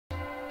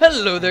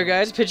Hello there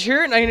guys, PIJR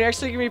here, and I'm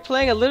actually going to be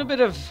playing a little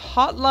bit of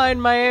Hotline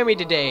Miami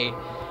today.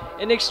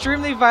 An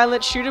extremely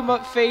violent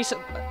shoot-em-up face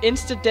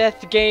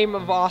insta-death game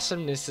of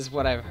awesomeness is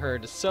what I've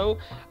heard. So,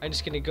 I'm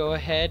just going to go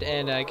ahead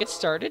and get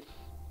started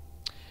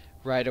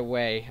right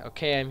away.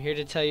 Okay, I'm here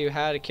to tell you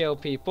how to kill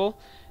people.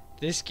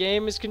 This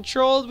game is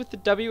controlled with the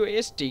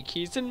WASD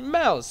keys and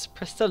mouse.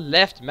 Press the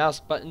left mouse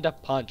button to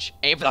punch.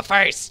 Aim for the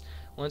face!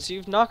 Once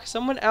you've knocked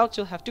someone out,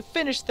 you'll have to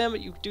finish them.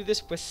 You do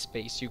this with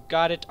space. You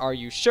got it? Are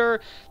you sure?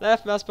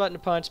 Left mouse button to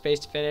punch, space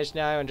to finish.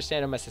 Now I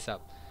understand. I'll mess this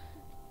up.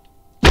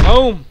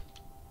 Boom!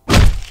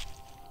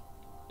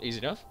 Easy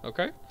enough.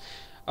 Okay.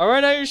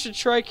 Alright, now you should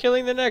try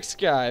killing the next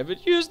guy.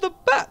 But use the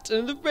bat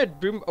in the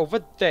red room over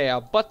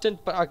there. Button,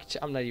 but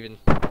I'm not even...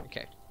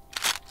 Okay.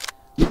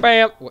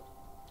 Bam! What?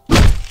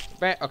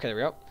 Bam! Okay, there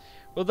we go.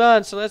 Well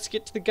done. So let's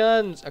get to the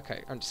guns.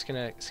 Okay, I'm just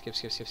gonna skip.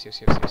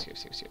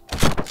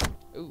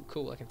 Ooh,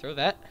 cool, I can throw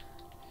that.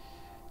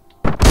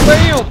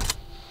 BAM!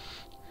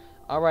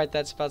 Alright,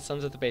 that's about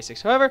sums up the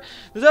basics. However,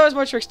 there's always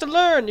more tricks to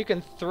learn. You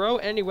can throw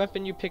any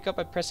weapon you pick up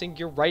by pressing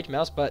your right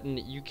mouse button.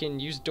 You can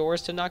use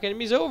doors to knock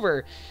enemies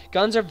over.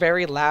 Guns are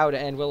very loud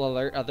and will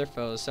alert other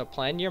foes, so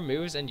plan your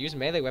moves and use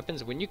melee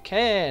weapons when you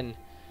can.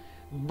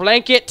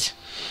 Blanket!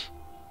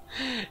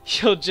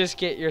 You'll just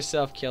get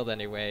yourself killed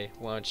anyway,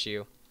 won't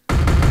you?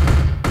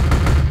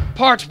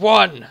 Part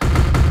 1!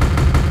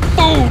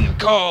 Phone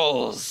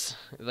calls!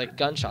 Like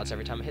gunshots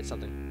every time I hit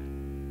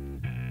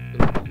something.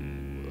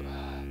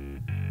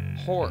 Ooh.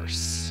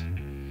 Horse.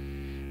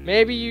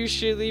 Maybe you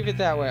should leave it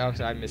that way. Oh,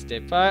 I missed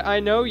it. But I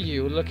know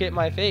you. Look at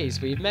my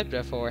face. We've met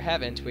before,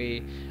 haven't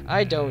we?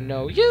 I don't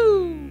know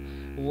you.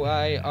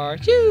 Why are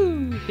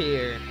you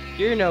here?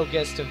 You're no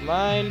guest of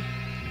mine.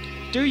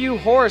 Do you,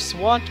 horse,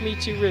 want me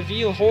to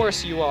reveal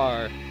horse you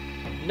are?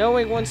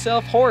 Knowing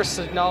oneself, horse,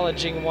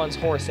 acknowledging one's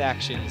horse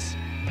actions.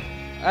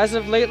 As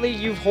of lately,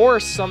 you've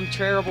horsed some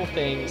terrible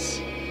things.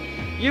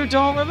 You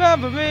don't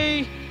remember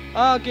me?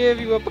 I'll give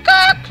you a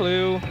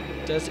clue.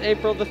 Does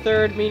April the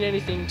 3rd mean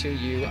anything to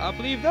you? I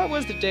believe that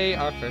was the day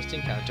our first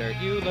encounter.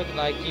 You look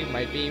like you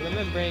might be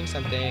remembering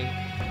something.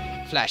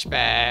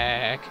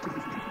 Flashback.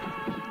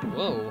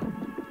 Whoa.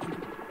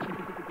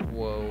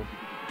 Whoa.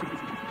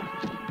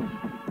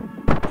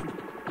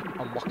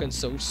 I'm walking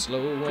so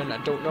slow and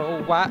I don't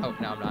know why. Oh,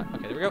 no, I'm not.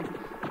 Okay, there we go.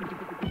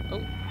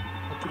 Oh.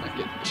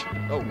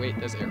 Oh, wait,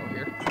 there's an arrow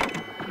here.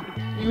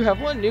 You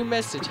have one new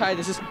message. Hi,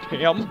 this is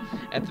Cam.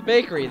 At the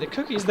bakery, the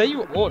cookies that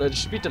you ordered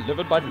should be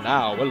delivered by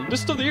now. A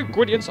list of the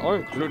ingredients are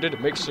included.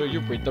 Make sure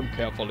you read them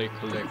carefully.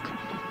 Click.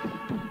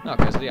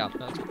 Okay, so yeah,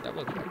 that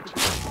wasn't right.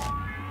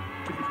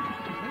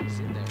 What is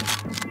in there?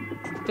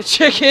 The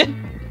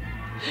chicken!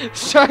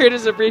 Target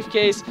is a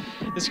briefcase.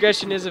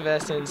 Discretion is of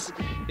essence.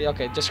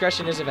 Okay,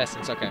 discretion is of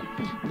essence. Okay.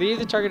 Leave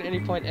the target at any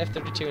point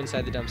F32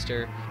 inside the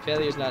dumpster.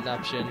 Failure is not an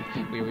option.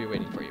 We will be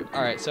waiting for you.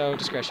 Alright, so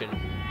discretion.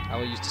 I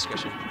will use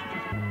discretion.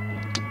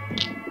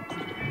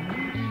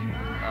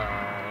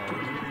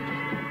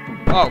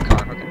 Oh,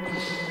 car. Okay.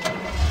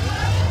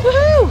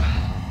 Woohoo!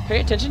 Pay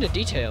attention to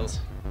details.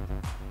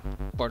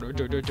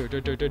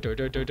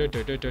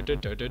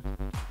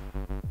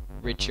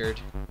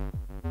 Richard.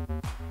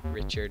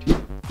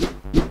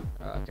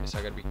 Okay, so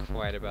I gotta be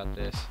quiet about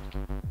this.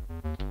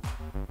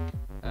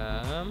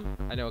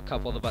 I know a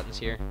couple of the buttons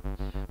here.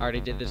 I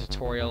already did the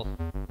tutorial,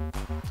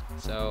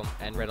 so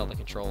and read all the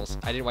controls.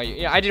 I didn't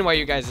want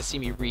you guys to see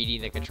me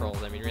reading the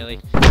controls. I mean,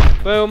 really.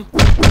 Boom.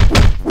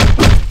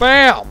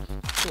 Bam.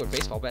 Ooh, a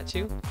baseball bat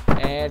too.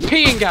 And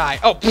peeing guy.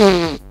 Oh.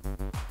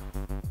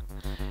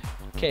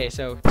 Okay,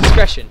 so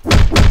discretion.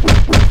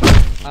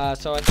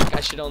 So I think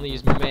I should only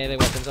use melee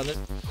weapons on this.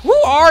 Who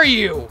are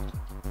you?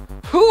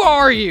 Who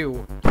are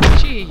you?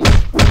 Jeez.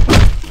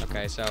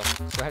 Okay, so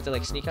do I have to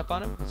like sneak up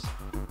on him?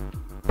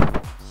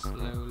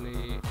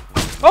 Slowly.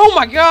 Oh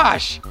my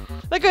gosh!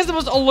 That guy's the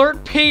most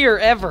alert peer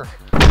ever.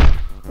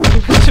 He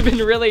must have been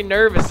really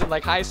nervous in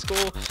like high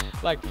school.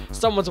 Like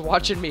someone's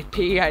watching me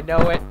pee. I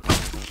know it.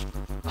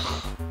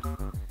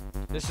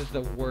 This is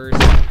the worst.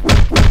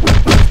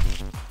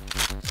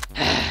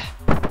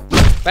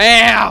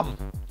 Bam!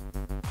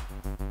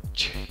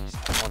 Jeez,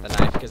 I want the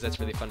knife because that's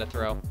really fun to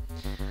throw.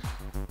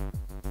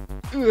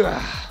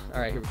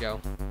 Alright, here we go.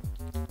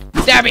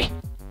 Stabby!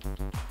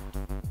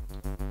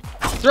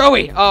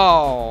 Throwy!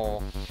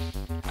 Oh!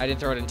 I didn't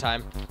throw it in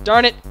time.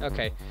 Darn it!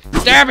 Okay.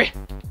 Stabby!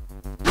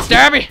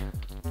 Stabby!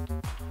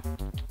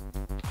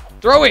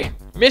 Throwy!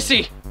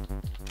 Missy!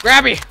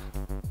 Grabby!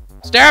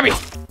 Stabby!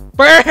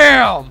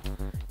 Bam!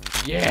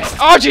 Yes!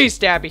 Oh, geez!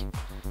 Stabby!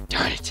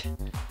 Darn it!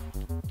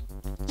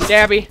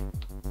 Stabby!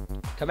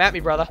 Come at me,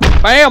 brother.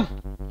 Bam!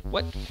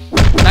 What?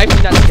 Knife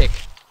did not stick.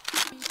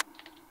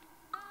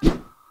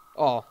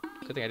 Oh,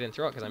 good thing I didn't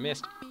throw it because I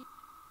missed.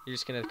 You're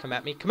just gonna come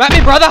at me? Come at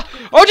me, brother!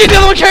 Oh, geez, the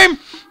other one came!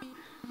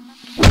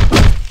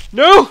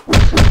 No!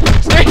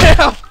 Stay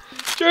down!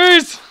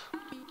 Jeez!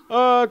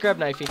 Oh, grab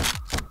knifey.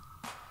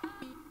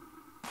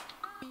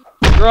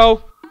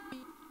 Throw.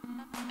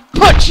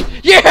 Punch!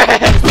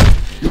 Yes!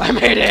 I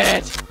made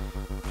it!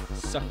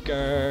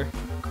 Sucker.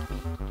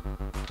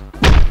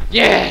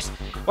 Yes!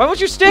 Why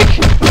won't you stick?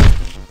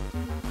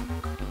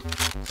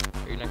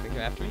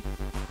 after me?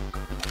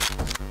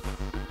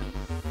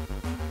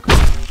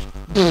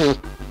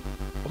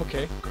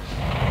 Okay.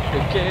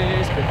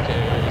 Briefcase,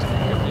 briefcase,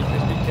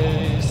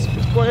 briefcase,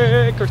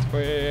 briefcase,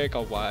 earthquake,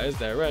 oh, why is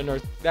there an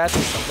earth? That's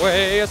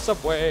a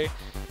subway,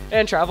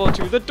 and travel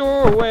to the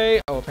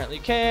doorway. Oh, apparently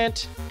you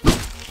can't.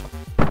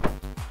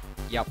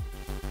 Yep.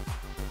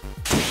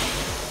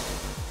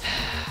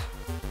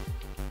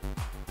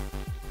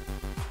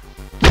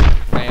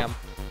 Bam.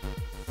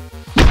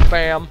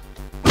 Bam.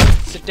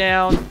 Sit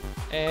down,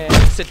 and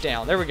sit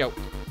down. There we go.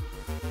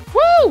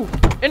 Woo!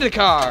 Into the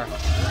car.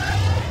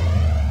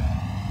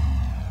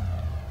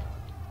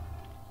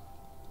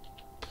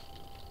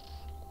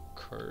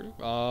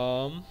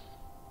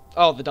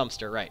 Oh, the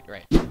dumpster. Right.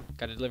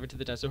 Gotta deliver to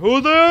the dumpster. Who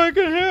there? I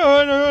can hear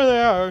it. Who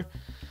there?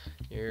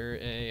 You're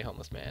a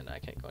homeless man. I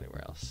can't go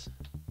anywhere else.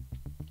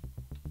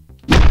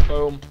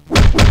 Boom.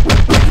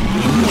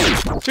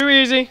 Too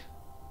easy.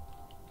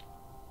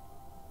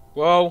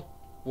 Whoa.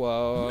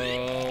 Whoa.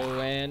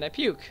 And I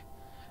puke.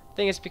 I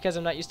think it's because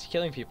I'm not used to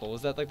killing people.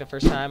 Was that like the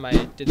first time I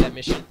did that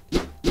mission?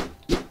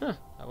 Huh.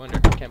 I wonder.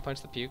 Can't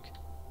punch the puke.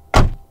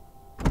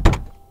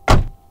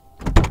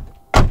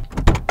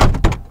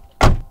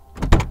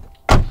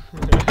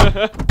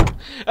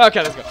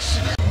 Okay, let's go.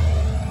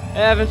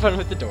 Having fun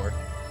with the door.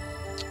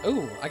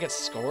 Ooh, I get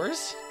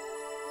scores?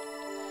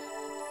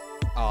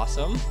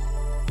 Awesome.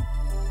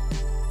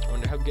 I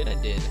wonder how good I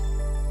did.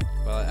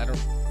 Well, I don't...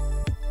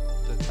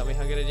 Does it tell me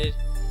how good I did?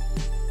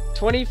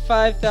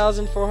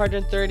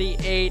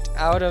 25,438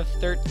 out of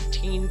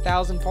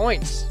 13,000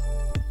 points.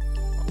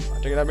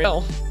 I took that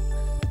real.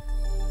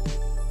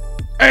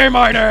 A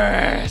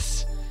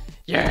minus!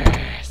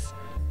 Yes!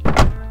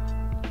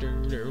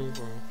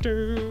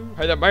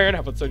 Hey there, man,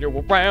 haven't seen you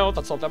around.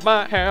 That's something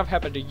might have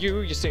happened to you.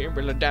 You seem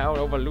really down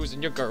over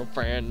losing your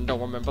girlfriend. Don't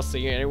remember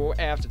seeing you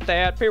after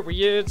that,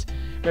 periods.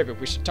 Maybe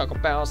we should talk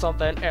about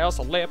something else,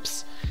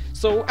 lips.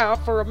 So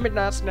out for a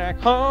midnight snack,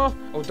 huh?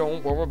 Oh,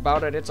 don't worry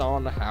about it, it's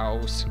on the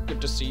house. Good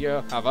to see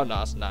you, have a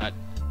nice night.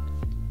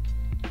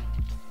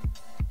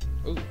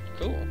 Ooh,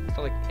 cool. Is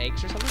that like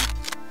eggs or something?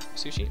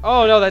 Sushi?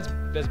 Oh no, that's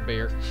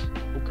beer.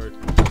 Okay.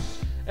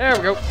 There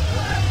we go.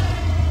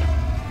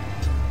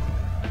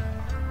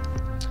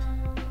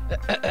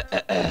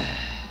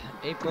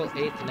 April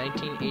 8th,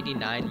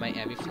 1989,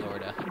 Miami,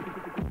 Florida.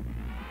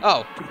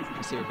 Oh,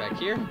 I see we're back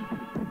here.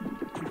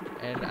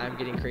 And I'm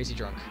getting crazy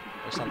drunk.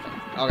 Or something.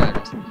 Oh, there it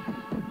goes.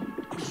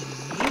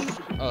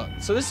 Oh,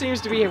 so this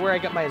seems to be where I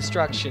got my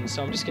instructions,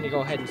 so I'm just gonna go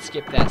ahead and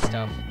skip that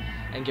stuff.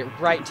 And get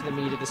right to the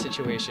meat of the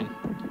situation.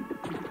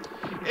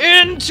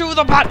 Into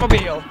the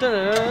Batmobile!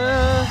 No.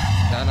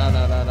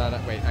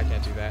 Wait, I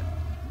can't do that.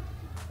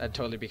 That'd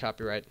totally be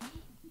copyright.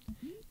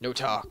 No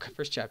talk.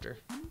 First chapter.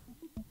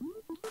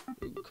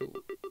 Ooh, cool.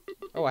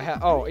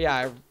 Oh,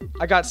 yeah,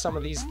 I got some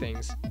of these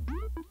things.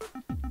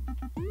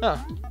 Huh.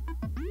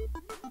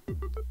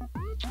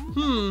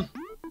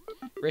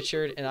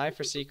 Richard, an eye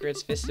for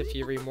secrets, fist of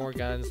fury, more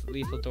guns,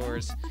 lethal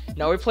doors.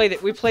 No, we play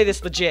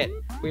this legit.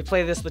 We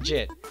play this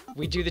legit.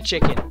 We do the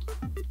chicken.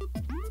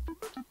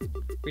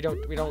 We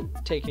don't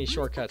take any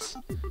shortcuts.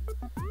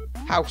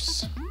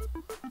 House.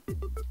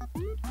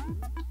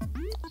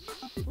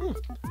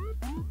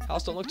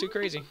 House don't look too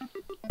crazy.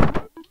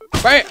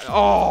 Bam!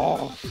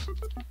 Oh!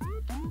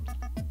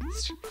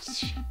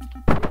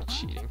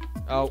 Cheating.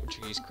 Oh,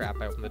 jeez,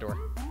 crap! I opened the door.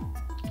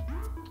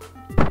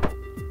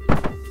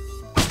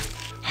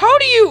 How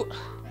do you?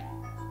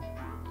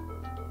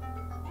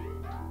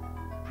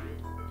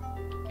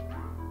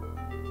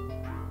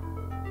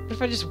 What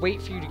if I just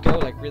wait for you to go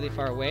like really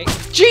far away?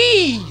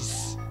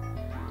 Jeez!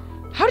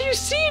 How do you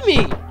see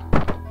me?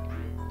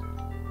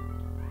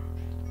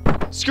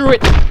 Screw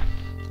it!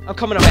 I'm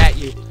coming up at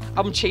you.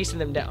 I'm chasing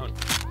them down.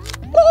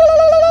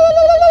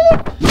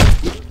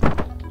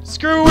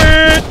 Screw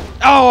it!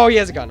 Oh, he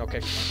has a gun. Okay.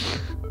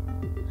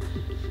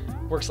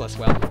 Works less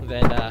well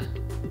than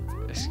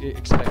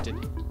expected.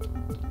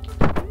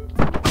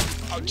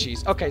 Oh,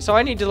 jeez. Okay, so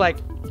I need to, like,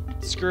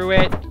 screw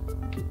it.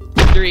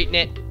 You're eating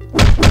it.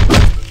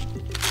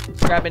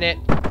 Grabbing it.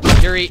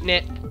 You're eating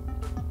it.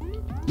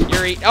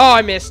 You're eating. Oh,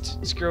 I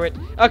missed. Screw it.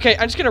 Okay,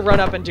 I'm just gonna run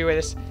up and do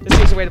this. This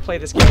seems the way to play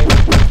this game.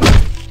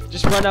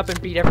 Just run up and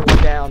beat everyone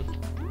down.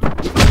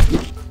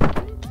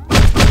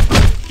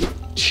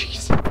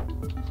 Jeez.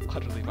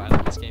 Utterly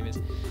violent this game is.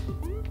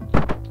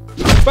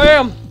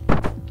 Bam!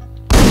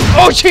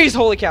 Oh, jeez!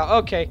 Holy cow.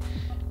 Okay.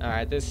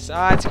 Alright, this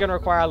it's gonna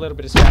require a little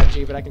bit of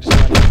strategy, but I can just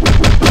run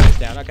it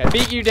down. Okay,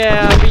 beat you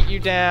down, beat you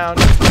down,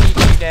 beat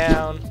you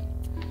down,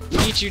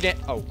 beat you down.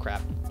 Oh,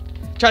 crap.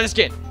 Try this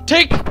again.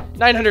 Take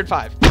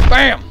 905.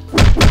 Bam!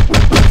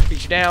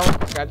 Beat you down.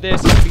 Grab this.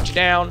 Beat you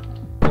down.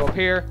 Go up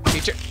here.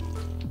 Beat you.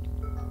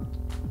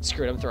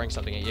 Screw it, I'm throwing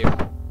something at you.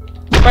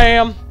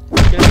 Bam!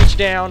 Gonna beat you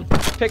down.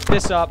 Pick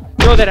this up.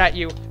 Throw that at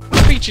you.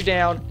 Beat you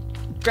down.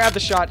 Grab the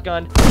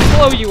shotgun.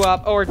 Blow you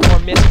up. Or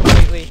miss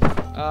completely.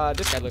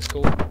 This guy looks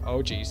cool.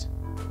 Oh, jeez.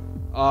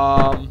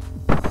 Bam!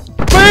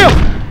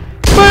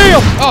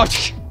 Bam! Oh,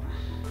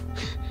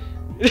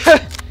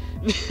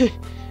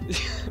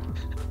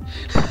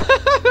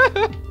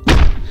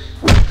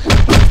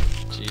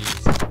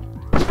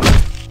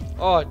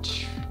 Oh,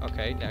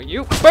 okay, now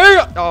you.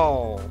 Bam!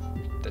 Oh,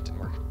 that didn't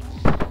work.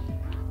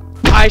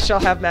 I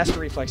shall have master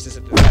reflexes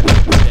at the end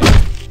of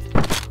this game.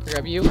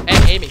 Grab you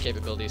and aiming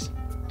capabilities.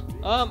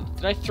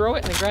 Did I throw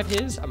it and then grab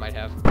his? I might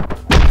have.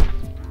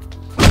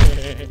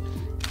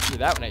 Do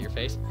that one at your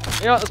face.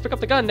 You know what, let's pick up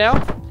the gun now.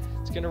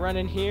 It's gonna run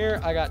in here.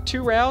 I got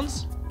 2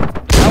 rounds.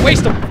 I'll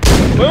waste them.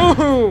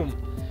 Boom!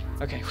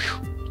 Okay,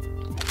 whew.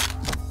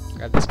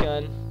 Grab this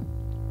gun.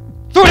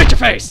 Throw it at your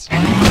face!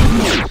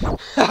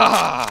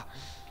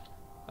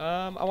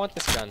 I want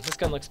this gun. This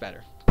gun looks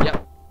better.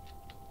 Yep.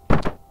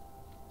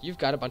 You've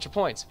got a bunch of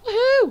points.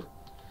 Woohoo!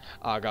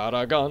 I got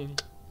a gun.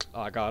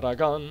 I got a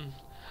gun.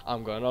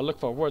 I'm gonna look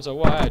for words of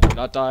why I do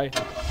not die.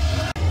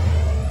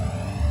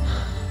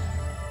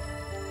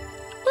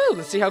 Woo!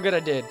 Let's see how good I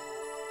did.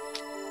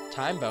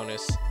 Time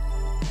bonus.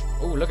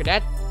 Oh, look at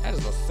that. That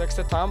is a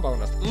 6th time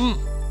bonus.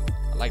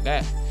 I like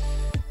that.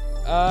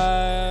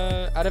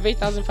 Out of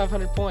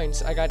 8,500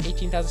 points, I got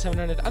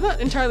 18,700. I'm not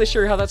entirely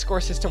sure how that score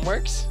system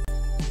works.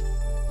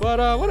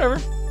 But, whatever.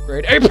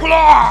 Grade A+!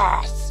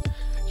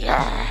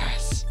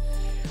 Yes!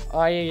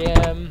 I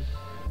am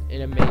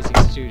an amazing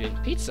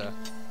student. Pizza.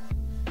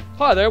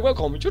 Hi there,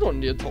 welcome. You don't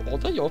need to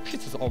order. Your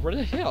pizza's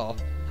already here.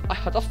 I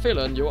had a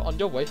feeling you were on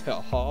your way here,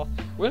 huh?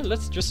 Well,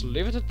 let's just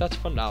leave it at that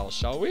for now,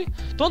 shall we?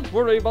 Don't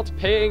worry about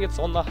paying, it's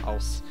on the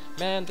house.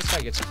 Man, this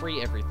guy gets free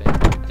everything.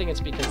 I think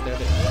it's because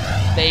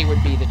they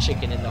would be the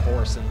chicken and the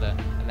horse and the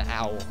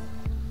owl,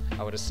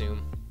 I would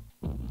assume.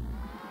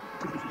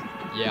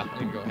 Yeah, I'm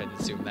gonna go ahead and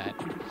assume that.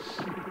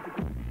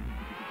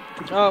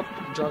 Oh,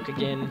 drunk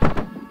again.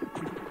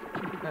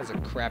 That's a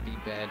crappy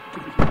bed.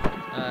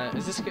 I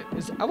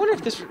wonder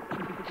if this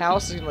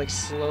house is gonna like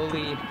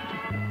slowly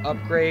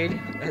upgrade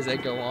as I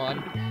go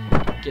on,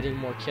 getting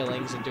more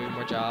killings and doing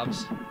more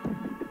jobs.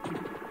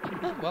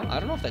 Well, I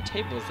don't know if that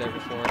table was there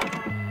before.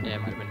 Yeah,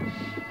 it might have been.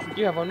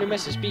 You have our new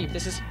message, Beep.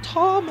 This is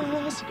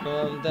Thomas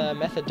from the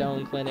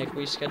Methadone Clinic.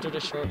 We scheduled a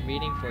short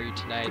meeting for you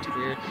tonight.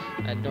 We're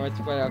at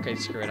Northwest. Okay,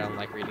 screw it. I don't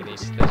like reading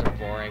these. Those are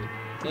boring.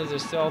 Those are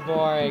so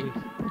boring.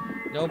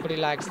 Nobody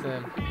likes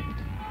them.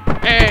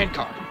 And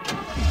card.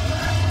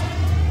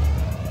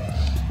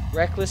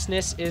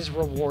 Recklessness is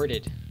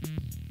rewarded.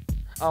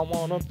 I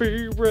wanna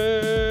be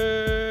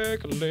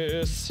reckless.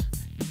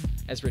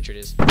 As Richard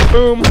is.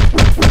 Boom,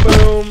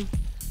 boom,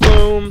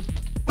 boom,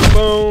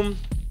 boom,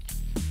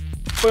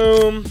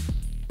 boom.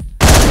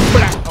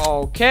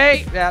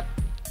 Okay, yeah.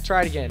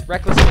 Try it again.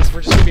 Recklessness.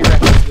 We're just gonna be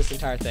reckless this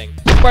entire thing.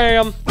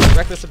 Bam.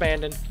 Reckless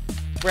abandon.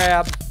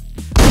 Grab.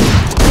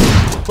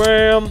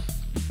 Bam.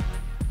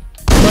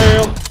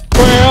 Bam.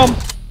 Bam.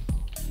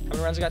 How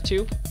many rounds I got?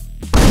 2.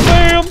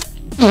 Bam.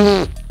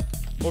 Okay.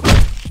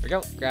 There we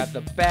go. Grab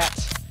the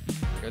bat.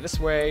 Go this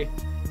way.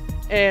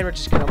 And we're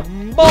just gonna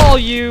maul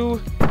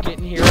you. Get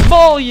in here and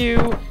maul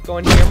you. Go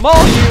in here,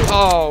 maul you.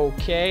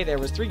 Okay, there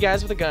was 3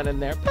 guys with a gun in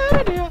there.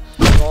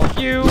 Maul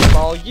you,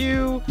 maul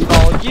you,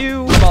 maul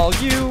you, maul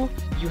you.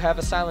 You have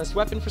a silenced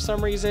weapon for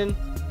some reason.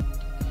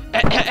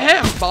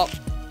 Maul.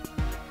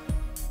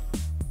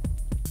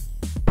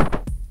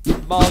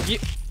 Maul you.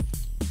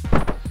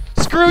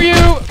 Screw you.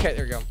 Okay,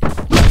 there we go.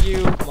 Maul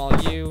you,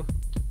 maul you,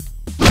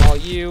 maul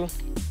you.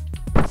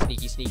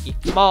 Sneaky, sneaky.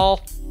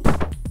 Maul.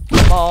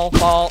 Maul,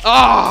 maul.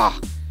 Ah!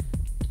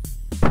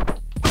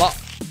 Maul.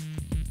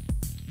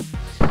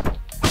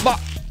 Maul.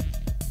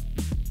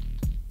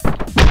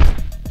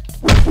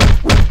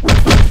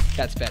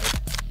 That's better.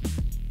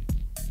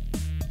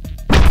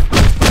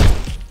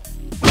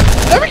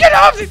 Let me get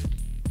off!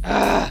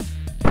 Ah!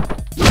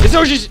 It's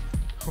Oshi's.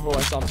 Oh,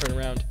 I saw him turn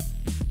around.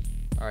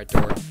 Alright,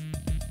 door.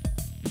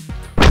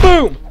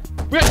 Boom!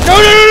 No,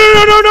 no, no,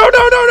 no, no, no,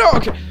 no, no, no!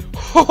 Okay.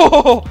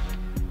 Oh!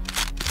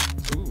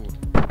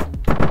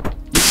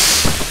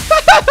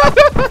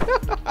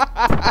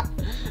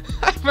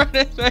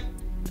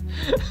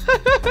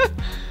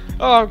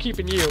 Oh, I'm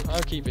keeping you.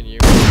 I'm keeping you.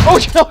 Oh,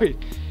 Joey!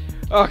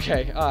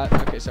 Okay,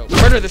 okay, so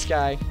murder this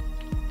guy.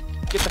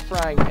 Get the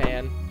frying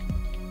pan.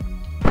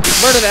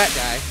 Murder that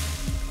guy.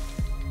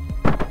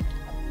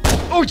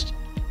 Oh!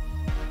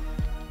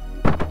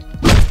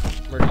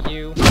 Murder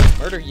you.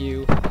 Murder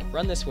you.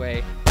 Run this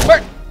way.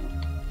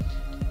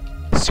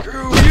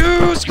 Screw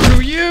you! Screw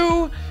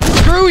you!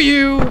 Screw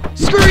you!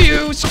 Screw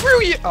you!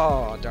 Screw you!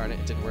 Oh, darn it,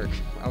 it didn't work.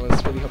 I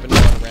was really hoping to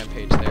go on a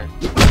rampage there.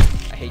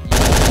 I hate you.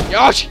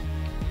 Yosh!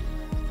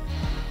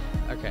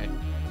 Okay.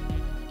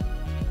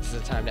 This is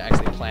the time to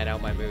actually plan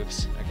out my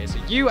moves. Okay, so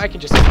you I can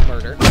just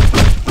murder.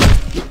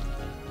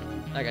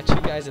 I got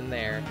 2 guys in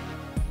there.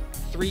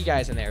 3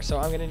 guys in there, so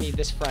I'm gonna need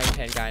this frying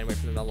pan guy and wait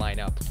for them to line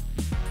up.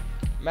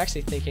 I'm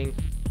actually thinking...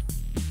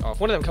 Oh, if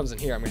one of them comes in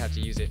here, I'm gonna have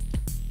to use it.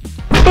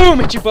 Boom!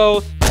 Hit you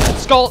both!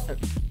 Skull!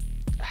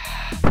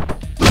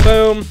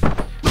 Boom!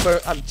 Boom!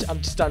 I'm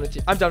just done with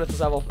you. I'm done with this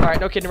level. Alright,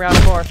 no kidding around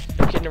anymore.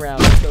 No kidding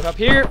around. Go up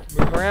here,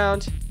 move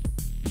around.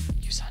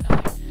 You son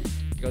of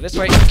a... Go this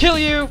way, kill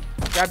you!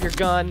 Grab your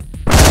gun.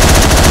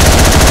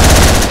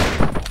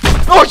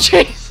 Oh,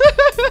 jeez!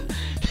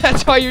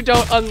 That's why you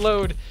don't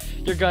unload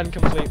your gun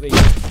completely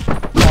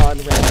on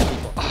random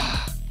people.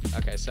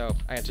 Okay, so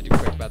I have to do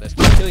quick about this.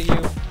 Kill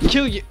you.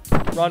 Kill you.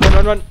 Run, run,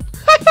 run, run.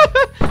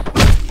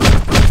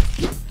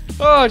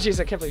 Oh, jeez,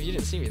 I can't believe you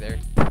didn't see me there.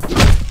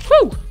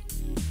 Whew!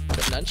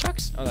 The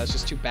nunchucks? Oh, that's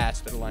just 2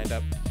 bats that are lined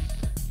up.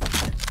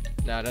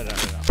 No.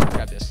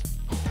 Grab this.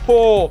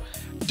 Oh!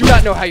 Do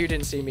not know how you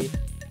didn't see me.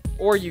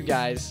 Or you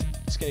guys.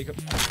 Just gonna go.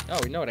 Oh,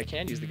 you know what I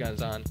can use the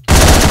guns on.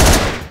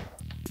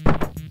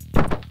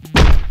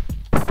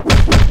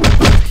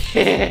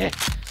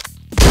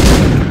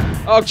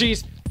 Oh,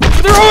 jeez.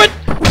 Throw it!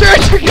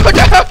 Go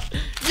down!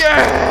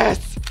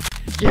 Yes!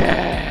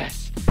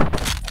 Yes!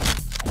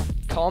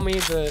 Call me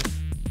the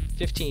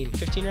 15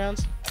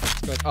 rounds?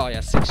 Let's go. Oh,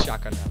 yeah, 6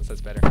 shotgun rounds.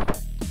 That's better.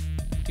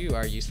 You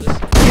are useless.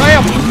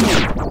 Bam!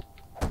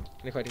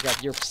 Look what you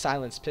got. Your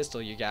silenced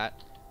pistol you got.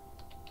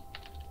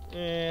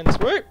 And this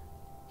way.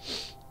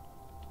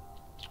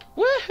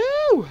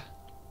 Woohoo!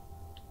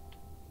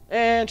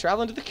 And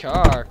travel into the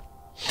car.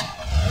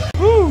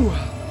 Woo!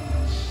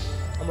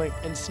 I'm like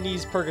in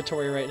sneeze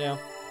purgatory right now.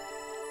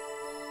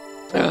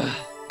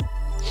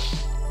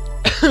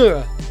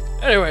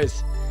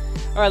 Anyways.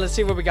 Alright, let's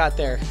see what we got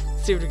there.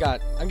 Let's see what we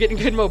got. I'm getting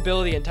good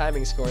mobility and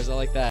timing scores. I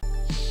like that.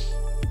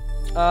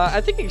 I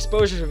think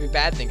exposures would be a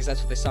bad thing because that's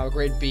what they saw.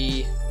 Grade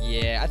B.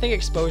 Yeah, I think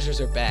exposures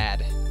are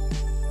bad.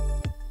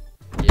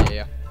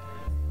 Yeah.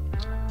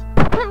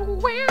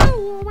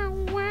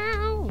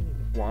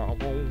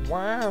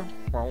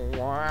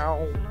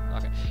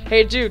 Okay.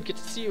 Hey, dude, good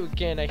to see you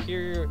again. Did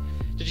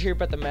you hear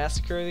about the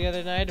massacre the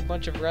other night? A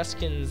bunch of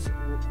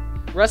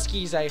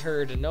Ruskies, I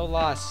heard. No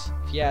loss,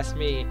 if you ask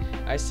me.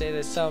 I say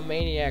that some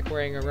maniac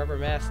wearing a rubber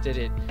mask did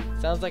it.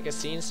 Sounds like a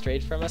scene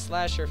straight from a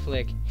slasher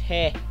flick.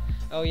 Heh.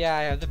 Oh yeah,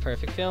 I have the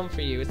perfect film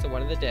for you. It's the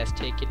one on the desk.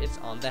 Take it. It's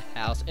on the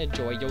house.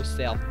 Enjoy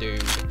yourself,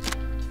 dude.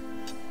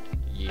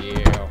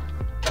 Yeah.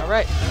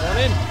 Alright, going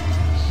in.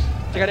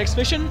 Take our next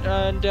mission,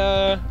 and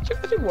I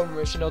think one more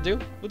mission I'll do.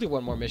 We'll do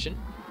one more mission.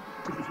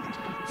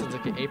 Sounds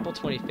like April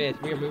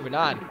 25th. We are moving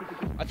on.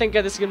 I think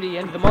this is going to be the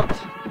end of the month.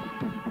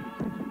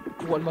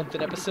 1 month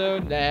an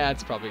episode? Nah,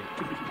 it's probably...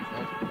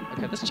 Oh,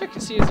 okay, let's check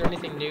to see is there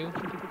anything new.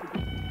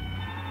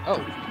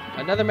 Oh,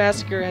 another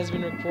massacre has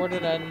been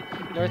reported on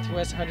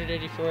Northwest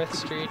 184th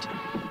Street.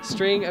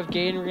 String of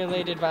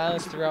gang-related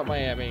violence throughout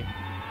Miami.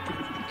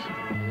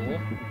 Cool.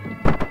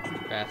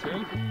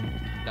 Bathroom.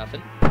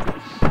 Nothing.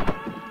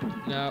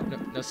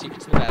 No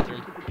secrets in the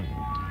bathroom.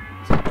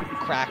 Some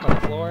crack on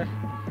the floor.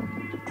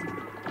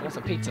 I want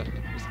some pizza.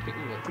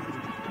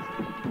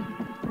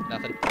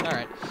 Nothing.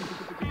 Alright.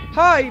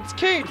 Hi, it's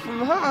Kate from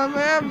Hotline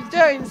Miami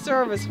dating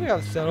service. We have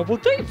a settable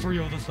date for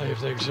you on the Slave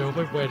Thing show.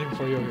 We're waiting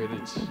for you.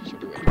 She'll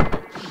be waiting for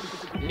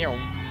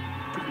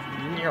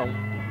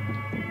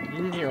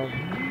you.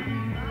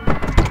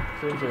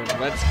 Vroom, vroom.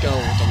 Let's go,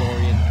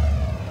 DeLorean.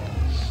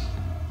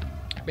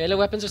 Melee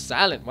weapons are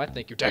silent. What?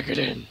 Thank you,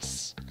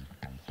 decadence.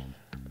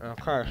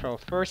 Okay, so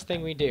first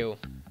thing we do.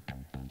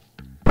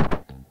 Is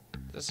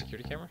that a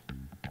security camera?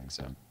 I think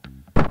so.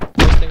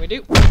 First thing we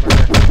do.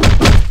 Murder.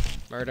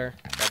 Murder.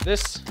 Grab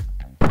this.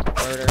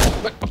 Murder.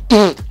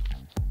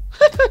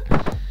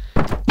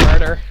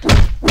 Murder.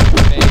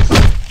 Face.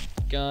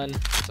 Gun.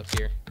 What's up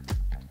here?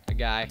 A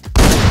guy.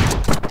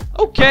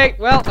 Okay,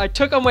 well, I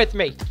took him with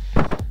me.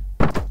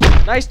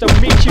 Nice to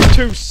meet you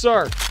too,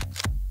 sir.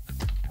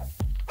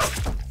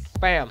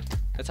 Bam.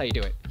 That's how you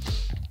do it.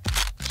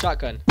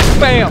 Shotgun.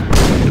 Bam!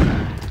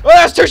 Oh,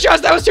 that was 2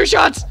 shots! That was 2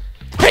 shots!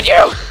 Hit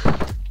you!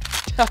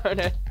 Darn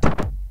it.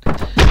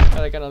 Oh,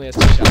 that gun only has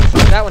 2 shots.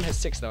 That one has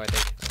 6, though, I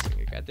think. So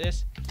you got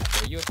this.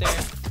 Throw you up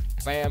there.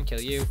 Bam, kill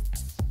you.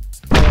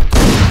 Bam,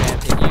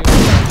 hit you.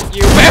 Bam, hit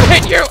you. Bam,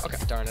 hit you! Okay,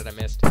 darn it, I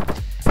missed.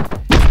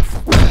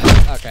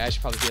 Okay, I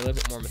should probably be a little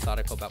bit more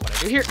methodical about what I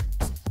do here.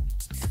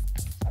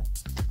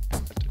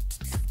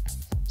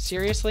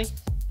 Seriously?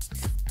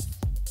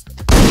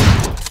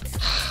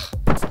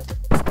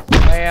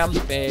 Bam,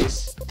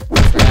 base,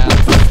 grab,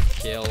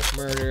 kill,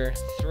 murder,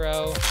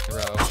 throw,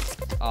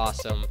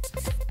 awesome,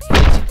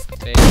 hit,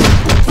 base.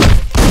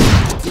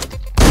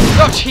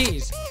 Oh,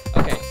 jeez.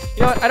 Okay,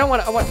 you know what? I don't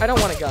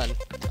want a gun.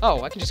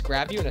 Oh, I can just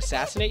grab you and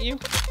assassinate you.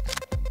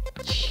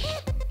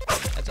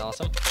 That's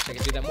awesome. I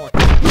can do that more.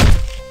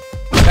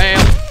 Bam.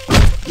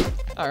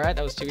 All right,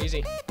 that was too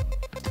easy.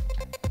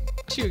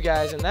 2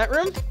 guys in that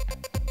room.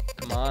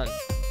 Come on,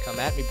 come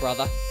at me,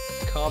 brother.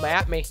 Come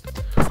at me.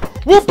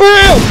 Whoop!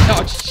 Bam!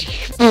 Oh,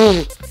 jeez.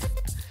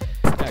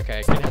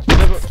 Okay, gonna have to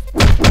live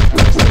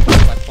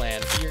my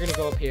plan. You're gonna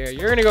go up here.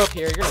 You're gonna go up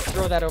here. You're gonna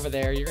throw that over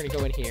there. You're gonna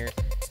go in here.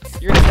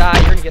 You're gonna die.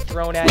 You're gonna get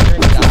thrown at. You're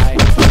gonna die.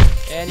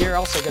 And you're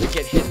also gonna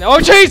get hit. Oh,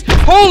 jeez!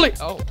 Holy!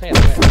 Oh,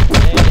 pants wet.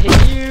 And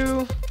hit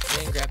you.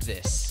 And grab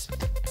this.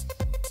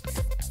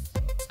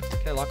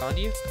 Can I lock onto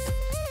you?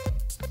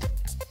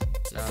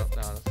 No, I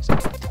don't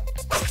think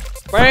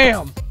so.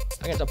 Bam!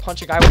 I got to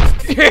punch a guy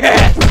with.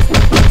 Yes!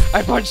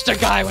 I punched a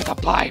guy with a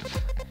pipe.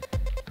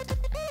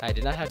 I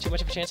did not have too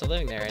much of a chance of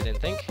living there, I didn't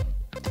think.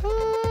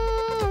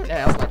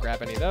 Yeah, let's not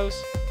grab any of those.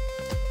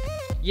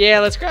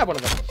 Yeah, let's grab one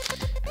of them.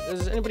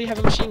 Does anybody have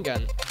a machine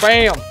gun?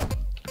 Bam!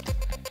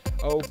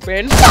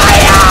 Open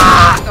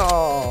fire!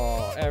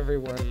 Oh,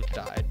 everyone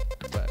died.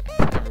 But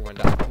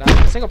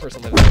single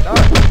person living there. Darn. I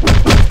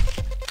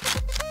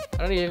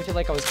don't even feel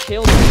like I was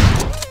killed.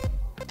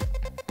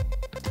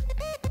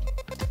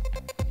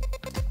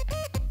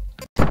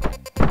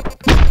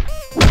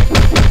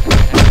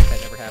 That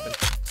never happened.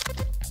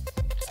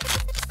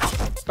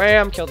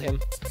 Bam! Killed him.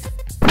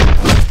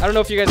 I don't know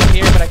if you guys can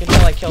hear, but I can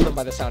tell I killed him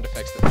by the sound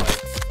effects that play.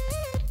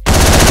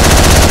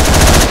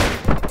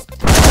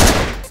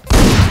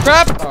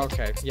 Crap! Oh,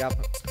 okay, yep.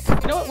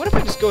 You know what if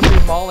I just go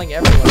through mauling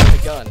everyone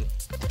with a gun?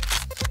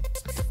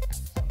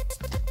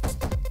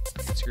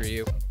 Screw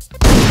you.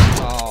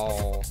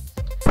 Oh.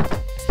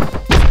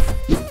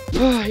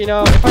 You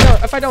know,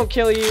 if I don't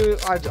kill you,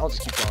 I'll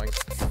just keep going.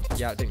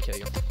 Yeah, it didn't kill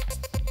you.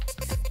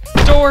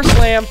 Door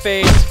slam,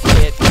 face,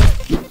 hit.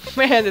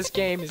 Man, this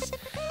game is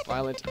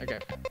violent. Okay.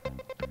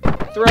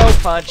 Throw,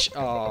 punch.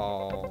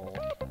 Oh.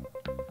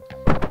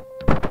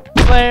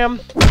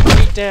 Slam,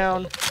 beat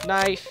down,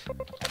 knife,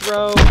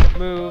 throw,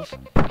 move,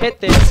 hit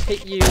this,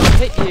 hit you,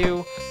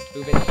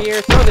 move in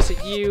here, throw this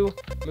at you,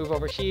 move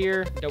over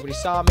here, nobody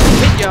saw me,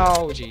 hit you,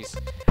 oh jeez.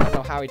 I don't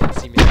know how he didn't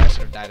see me there, I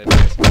should have died at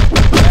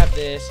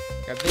this.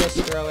 Grab this,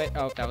 throw it,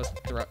 oh, that was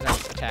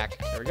attack,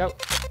 there we go.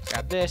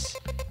 Grab this,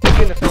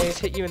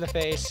 hit you in the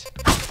face,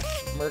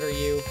 murder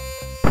you,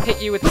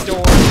 hit you with the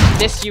door,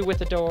 miss you with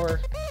the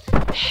door,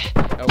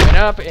 open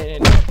up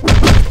and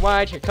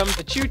wide, here comes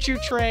the choo-choo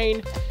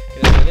train.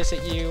 Gonna throw this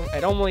at you.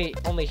 I'd only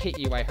hit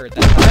you, I heard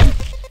that time.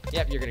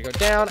 Yep, you're gonna go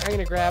down. I'm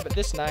gonna grab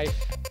this knife.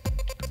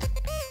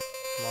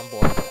 Come on,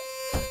 boy.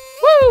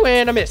 Woo!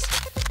 And I missed.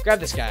 Grab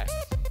this guy.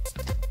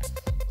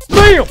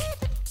 BAM!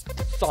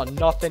 Saw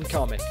nothing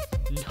coming.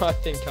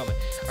 Nothing coming.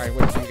 Alright,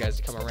 wait for you guys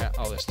to come around.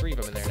 Oh, there's 3 of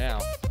them in there now.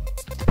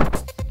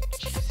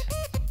 Jeez.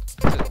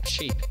 This is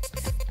cheap.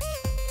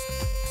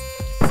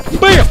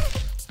 BAM!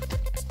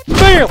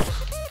 BAM!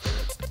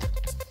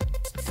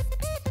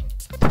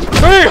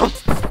 BAM!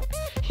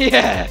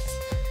 Yes!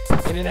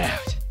 In and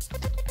out.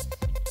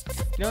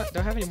 You know what?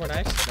 Don't I have any more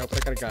knives? Nope, I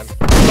got a gun.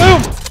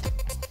 Boom!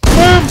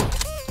 Boom!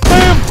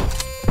 Boom!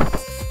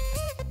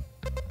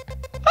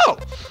 Oh!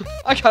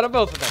 I got them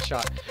both with that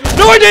shot.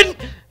 No, I didn't!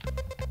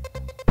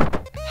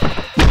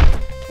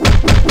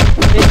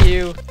 Hit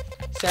you.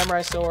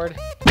 Samurai sword.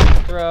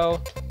 Throw.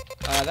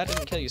 That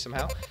didn't kill you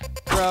somehow.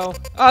 Throw.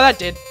 Oh, that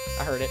did.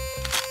 I heard it.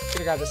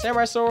 Gonna grab the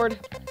samurai sword.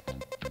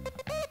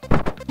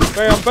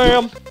 Bam,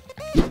 bam!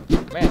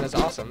 Man, that's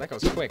awesome. That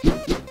goes quick.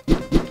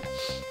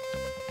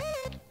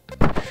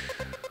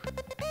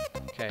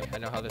 Okay, I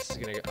know how this is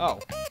gonna go. Oh,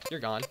 you're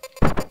gone.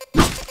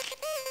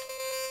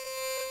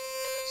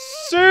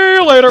 See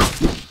you later!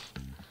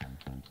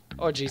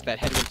 Oh, jeez, that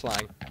head went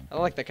flying. I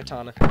like that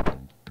katana.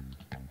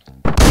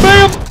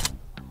 BAM!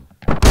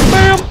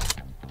 BAM!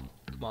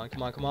 Come on,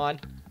 come on, come on.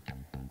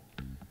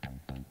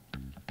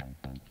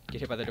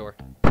 Get hit by the door.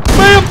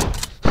 BAM!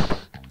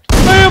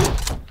 BAM!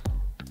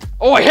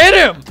 Oh, I hit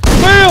him!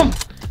 BAM!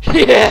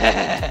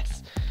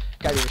 Yes!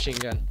 Got your machine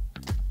gun.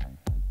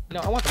 No,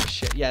 I want the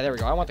shit. Yeah, there we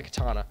go. I want the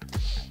katana.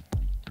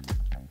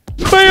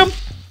 BAM!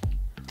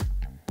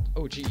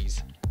 Oh,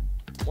 jeez.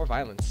 More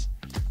violence.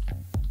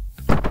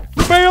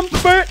 BAM!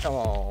 BAM!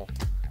 Oh.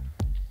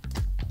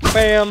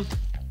 BAM!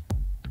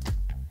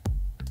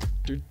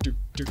 Do, do,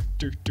 do,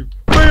 do, do.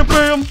 BAM!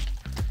 BAM!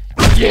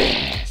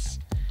 Yes!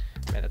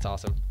 Man, that's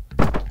awesome.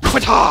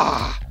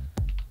 Pata!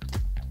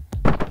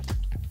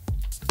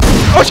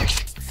 Oh, jeez!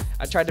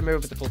 I tried to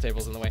move, but the full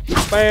table's in the way.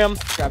 Bam!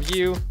 Grab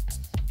you.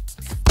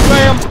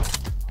 Bam!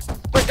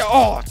 Wait,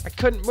 oh! I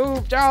couldn't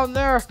move down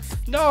there!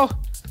 No!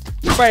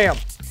 Bam!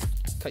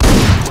 Cut you.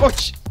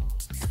 Ouch!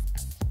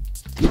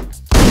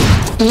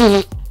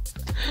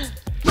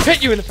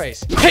 Hit you in the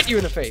face! Hit you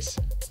in the face!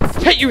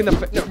 Hit you in the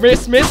face! No,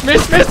 miss, miss,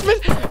 miss, miss, miss!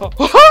 Oh.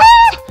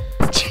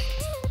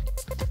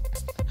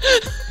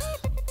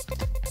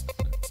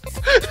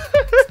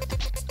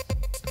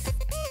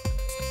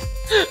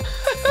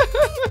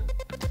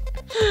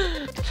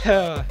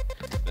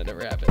 That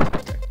never happened.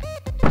 Okay.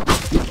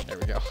 There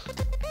we go.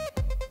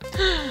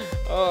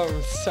 Oh,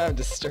 I'm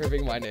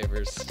disturbing my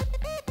neighbors.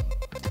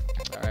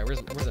 Alright, where's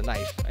a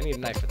knife? I need a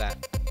knife for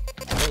that.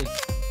 Boom.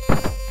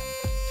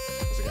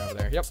 There's a guy over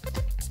there. Yep.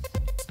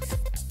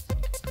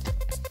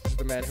 This is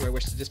the man who I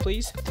wish to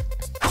displease.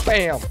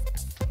 Bam!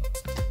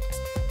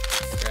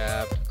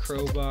 Grab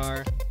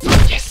crowbar.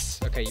 Yes!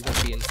 Okay, you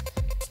won't be in.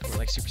 You're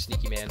like super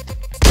sneaky, man.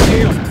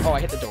 Bam! Oh,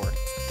 I hit the door.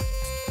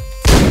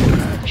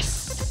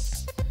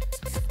 Yes!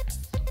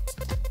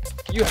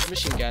 You have a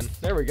machine gun.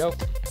 There we go.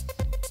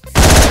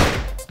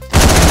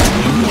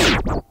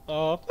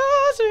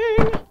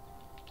 Amazing!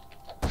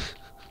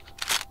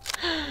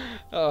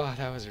 Oh,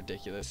 that was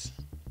ridiculous.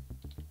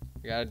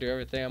 I gotta do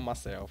everything on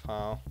myself,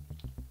 huh?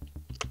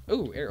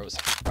 Ooh, arrows.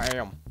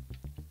 Bam!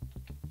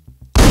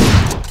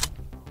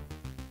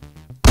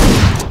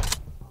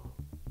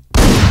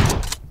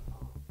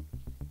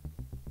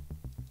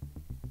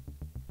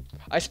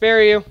 I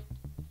spare you.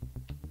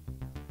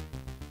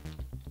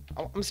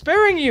 I'm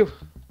sparing you.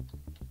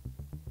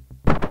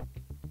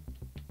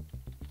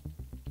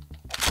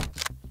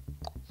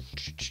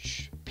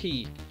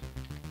 P.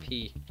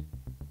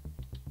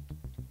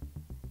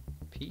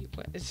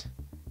 What is...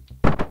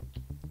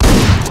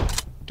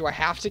 Do I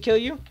have to kill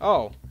you?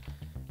 Oh.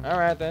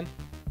 Alright then.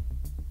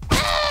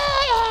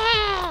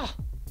 Ah!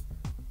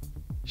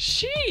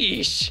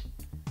 Sheesh!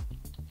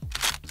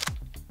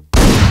 I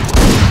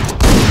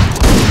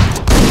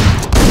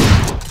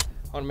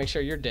want to make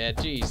sure you're dead.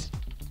 Jeez.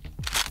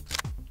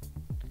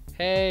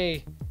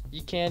 Hey,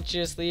 you can't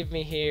just leave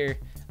me here.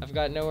 I've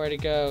got nowhere to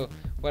go.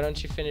 Why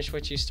don't you finish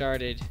what you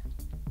started?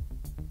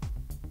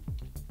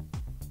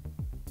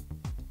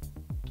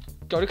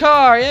 Go to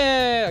car!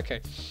 Yeah!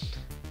 Okay.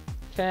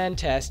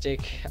 Fantastic.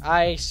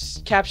 I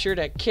captured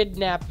a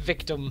kidnap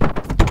victim.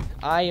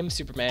 I am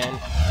Superman.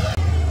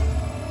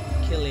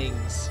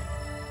 Killings.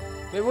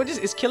 Wait, what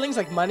is killings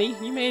like money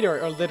you made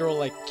or literal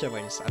like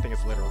killings? I think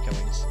it's literal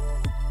killings.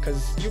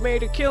 Cause you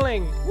made a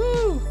killing!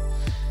 Woo!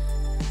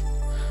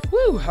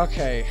 Woo!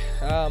 Okay.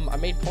 I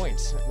made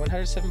points.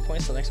 107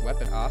 points to the next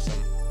weapon.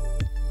 Awesome.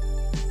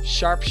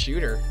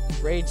 Sharpshooter.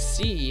 Grade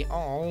C.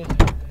 Oh.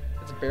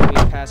 That's barely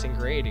a passing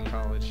grade in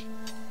college.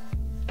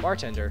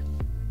 Bartender.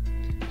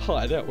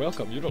 Hi there,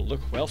 welcome. You don't look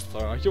well, sir.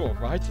 Are you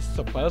alright? It's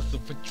the best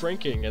for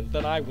drinking, and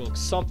then I will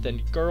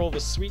something. Girl, the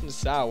sweet and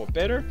sour.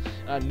 Bitter?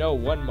 No,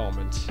 one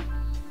moment. Is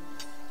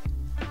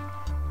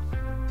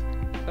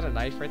that a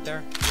knife right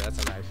there? Yeah,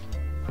 that's a knife.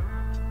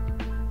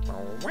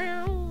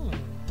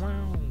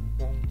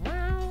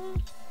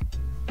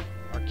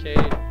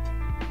 Arcade.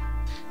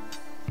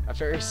 I'm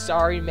very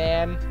sorry,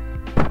 man.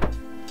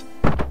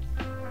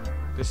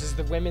 This is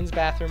the women's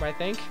bathroom, I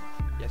think.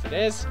 Yes, it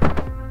is.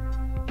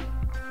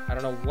 I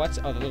don't know what's...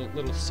 Oh, the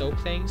little soap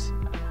things.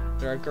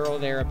 There's a girl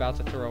there about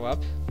to throw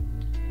up.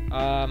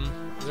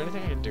 Is there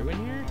anything I can do in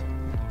here?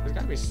 There's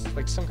gotta be,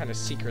 like, some kind of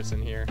secrets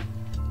in here.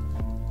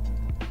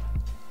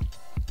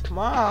 Come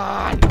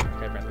on! Okay,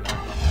 apparently not.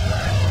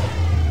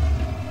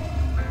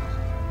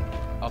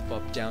 Up,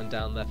 up, down,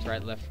 down, left,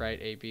 right,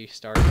 A, B,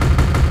 start.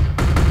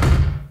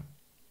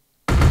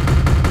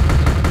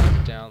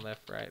 Down,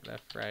 left, right,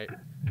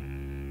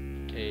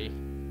 A,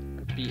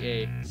 B,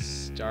 A,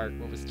 start.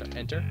 What was start?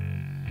 Enter?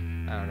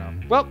 I don't know.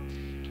 Well,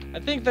 I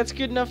think that's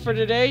good enough for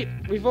today.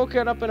 We've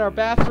woken up in our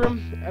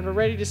bathroom, and we're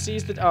ready to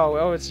seize the...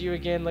 Oh, it's you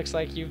again. Looks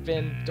like you've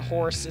been the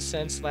horse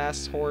since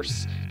last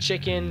horse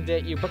chicken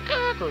that you...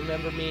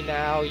 Remember me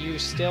now. You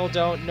still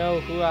don't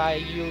know who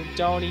you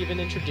don't even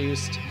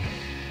introduced.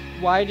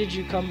 Why did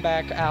you come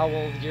back,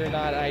 owl? You're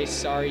not ice.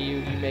 Sorry,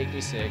 you make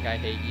me sick. I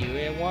hate you.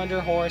 And wonder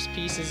horse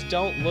pieces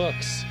don't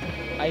looks.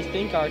 I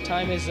think our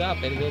time is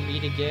up and we'll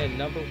meet again.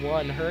 Number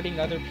 1, hurting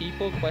other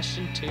people.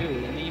 Question 2,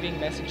 leaving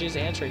messages,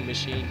 answering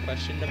machine.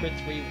 Question number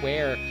 3,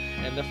 where?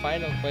 And the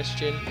final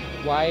question,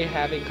 why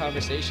having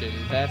conversation?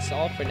 That's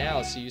all for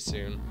now. See you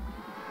soon.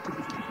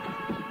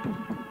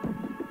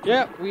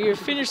 Yeah, we have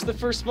finished the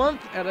first month,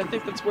 and I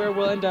think that's where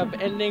we'll end up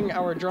ending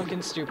our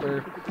drunken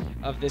stupor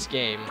of this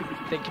game.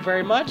 Thank you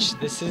very much.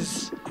 This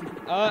is...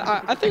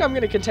 I think I'm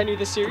going to continue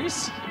this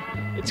series.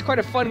 It's quite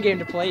a fun game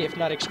to play, if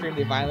not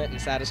extremely violent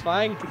and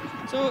satisfying.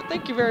 So,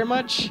 thank you very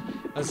much.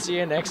 I'll see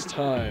you next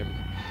time.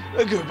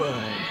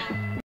 Goodbye.